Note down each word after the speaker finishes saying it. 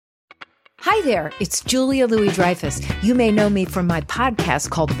Hi there, it's Julia Louis-Dreyfus. You may know me from my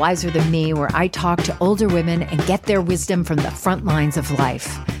podcast called Wiser Than Me, where I talk to older women and get their wisdom from the front lines of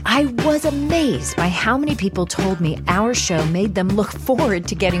life. I was amazed by how many people told me our show made them look forward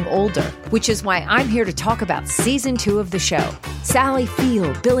to getting older, which is why I'm here to talk about Season 2 of the show. Sally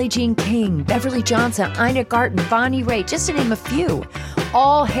Field, Billie Jean King, Beverly Johnson, Ina Garten, Bonnie Raitt, just to name a few.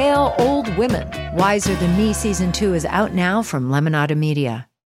 All hail old women. Wiser Than Me Season 2 is out now from Lemonada Media.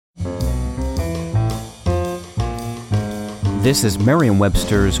 This is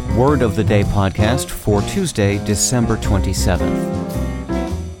Merriam-Webster's Word of the Day podcast for Tuesday, December 27th.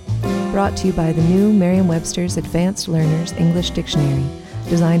 Brought to you by the new Merriam-Webster's Advanced Learners English Dictionary,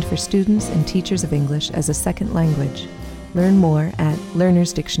 designed for students and teachers of English as a second language. Learn more at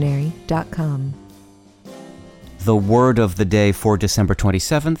learnersdictionary.com. The word of the day for December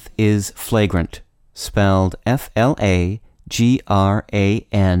 27th is flagrant, spelled F-L-A-G-R-A-N-T.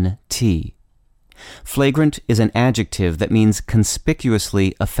 Flagrant is an adjective that means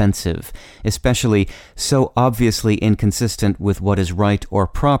conspicuously offensive, especially so obviously inconsistent with what is right or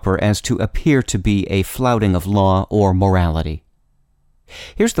proper as to appear to be a flouting of law or morality.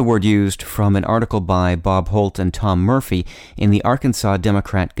 Here's the word used from an article by Bob Holt and Tom Murphy in the Arkansas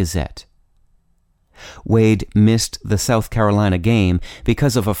Democrat-Gazette. Wade missed the South Carolina game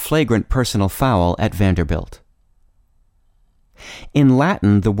because of a flagrant personal foul at Vanderbilt. In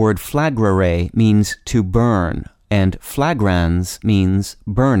Latin, the word flagrare means to burn, and flagrans means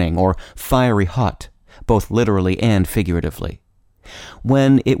burning or fiery hot, both literally and figuratively.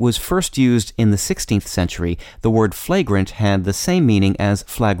 When it was first used in the 16th century, the word flagrant had the same meaning as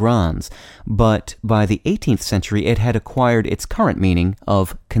flagrans, but by the 18th century it had acquired its current meaning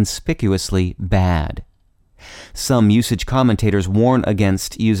of conspicuously bad. Some usage commentators warn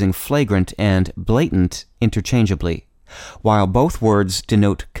against using flagrant and blatant interchangeably. While both words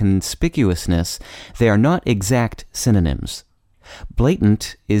denote conspicuousness, they are not exact synonyms.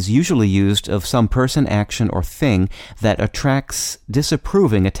 Blatant is usually used of some person, action, or thing that attracts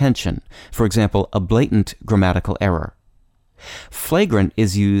disapproving attention, for example, a blatant grammatical error. Flagrant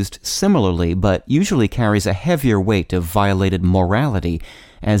is used similarly, but usually carries a heavier weight of violated morality,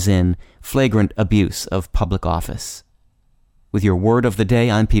 as in flagrant abuse of public office. With your word of the day,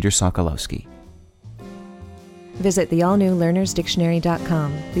 I'm Peter Sokolowski. Visit the all-new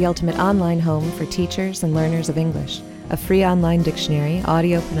learnersdictionary.com, the ultimate online home for teachers and learners of English. A free online dictionary,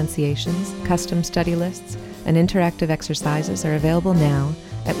 audio pronunciations, custom study lists, and interactive exercises are available now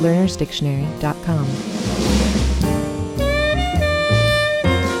at learnersdictionary.com.